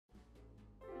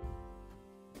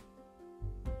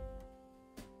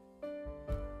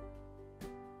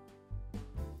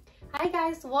Hi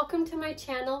guys, welcome to my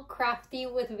channel, Crafty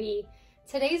with V.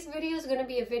 Today's video is going to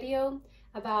be a video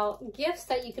about gifts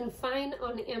that you can find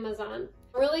on Amazon.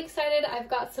 I'm really excited. I've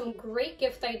got some great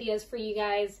gift ideas for you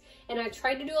guys, and I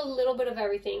tried to do a little bit of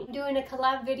everything. I'm doing a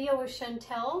collab video with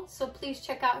Chantel, so please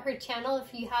check out her channel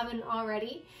if you haven't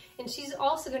already. And she's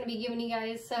also going to be giving you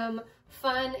guys some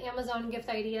fun Amazon gift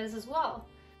ideas as well.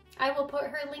 I will put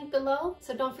her link below,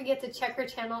 so don't forget to check her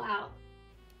channel out.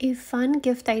 A fun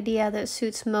gift idea that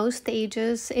suits most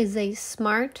ages is a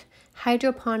smart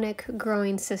hydroponic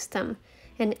growing system,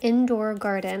 an indoor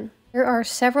garden. There are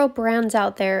several brands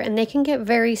out there and they can get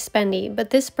very spendy, but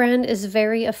this brand is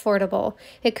very affordable.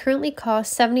 It currently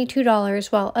costs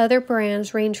 $72 while other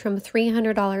brands range from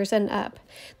 $300 and up.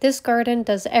 This garden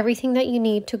does everything that you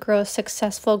need to grow a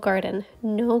successful garden.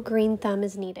 No green thumb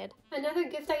is needed. Another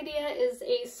gift idea is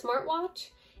a smartwatch,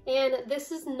 and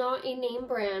this is not a name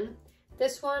brand.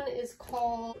 This one is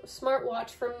called Smartwatch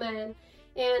for Men,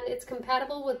 and it's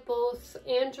compatible with both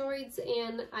Androids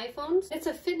and iPhones. It's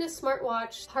a fitness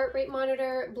smartwatch, heart rate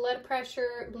monitor, blood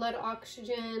pressure, blood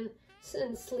oxygen,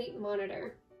 and sleep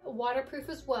monitor. Waterproof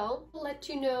as well. It'll let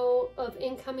you know of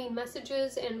incoming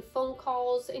messages and phone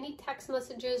calls, any text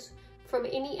messages from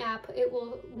any app. It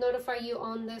will notify you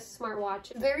on this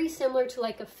smartwatch. Very similar to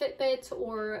like a Fitbit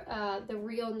or the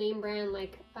real name brand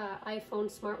like iPhone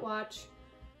smartwatch.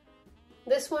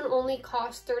 This one only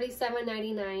costs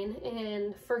 $37.99,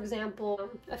 and for example,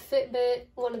 a Fitbit,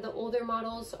 one of the older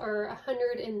models, are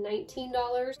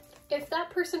 $119. If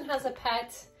that person has a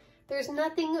pet, there's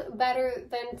nothing better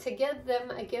than to give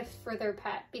them a gift for their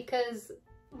pet, because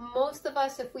most of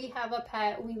us, if we have a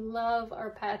pet, we love our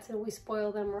pets and we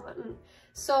spoil them rotten.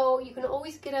 So you can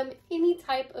always get them any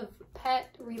type of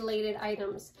pet related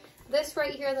items. This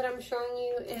right here that I'm showing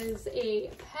you is a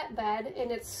pet bed, and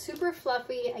it's super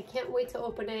fluffy. I can't wait to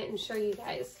open it and show you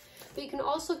guys. But you can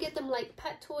also get them like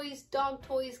pet toys, dog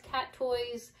toys, cat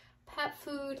toys, pet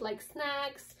food, like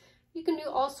snacks. You can do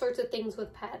all sorts of things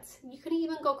with pets. You can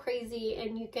even go crazy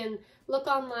and you can look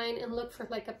online and look for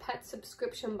like a pet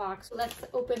subscription box. Let's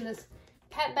open this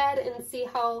pet bed and see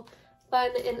how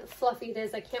fun and fluffy it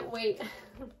is. I can't wait.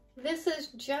 This is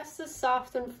just as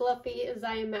soft and fluffy as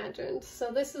I imagined.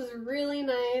 So this is really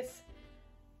nice.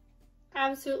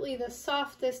 Absolutely the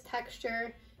softest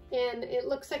texture. And it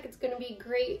looks like it's going to be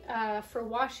great for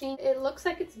washing. It looks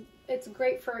like it's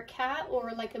great for a cat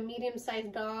or like a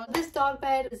medium-sized dog. This dog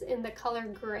bed is in the color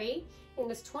gray, and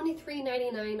it's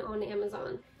 $23.99 on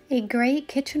Amazon. A great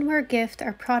kitchenware gift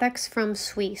are products from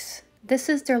Swiss. This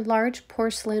is their large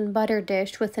porcelain butter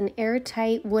dish with an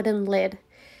airtight wooden lid.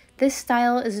 This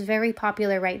style is very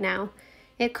popular right now.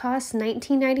 It costs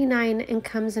 $19.99 and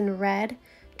comes in red,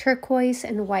 turquoise,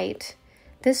 and white.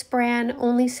 This brand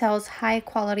only sells high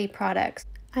quality products.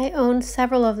 I own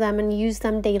several of them and use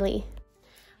them daily.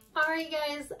 Alright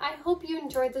guys, I hope you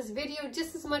enjoyed this video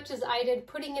just as much as I did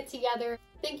putting it together.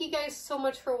 Thank you guys so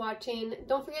much for watching.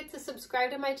 Don't forget to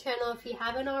subscribe to my channel if you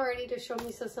haven't already to show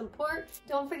me some support.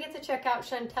 Don't forget to check out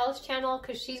Chantel's channel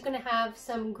because she's going to have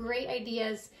some great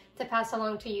ideas to pass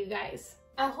along to you guys.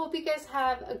 I hope you guys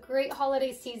have a great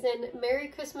holiday season. Merry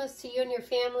Christmas to you and your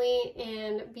family,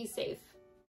 and be safe.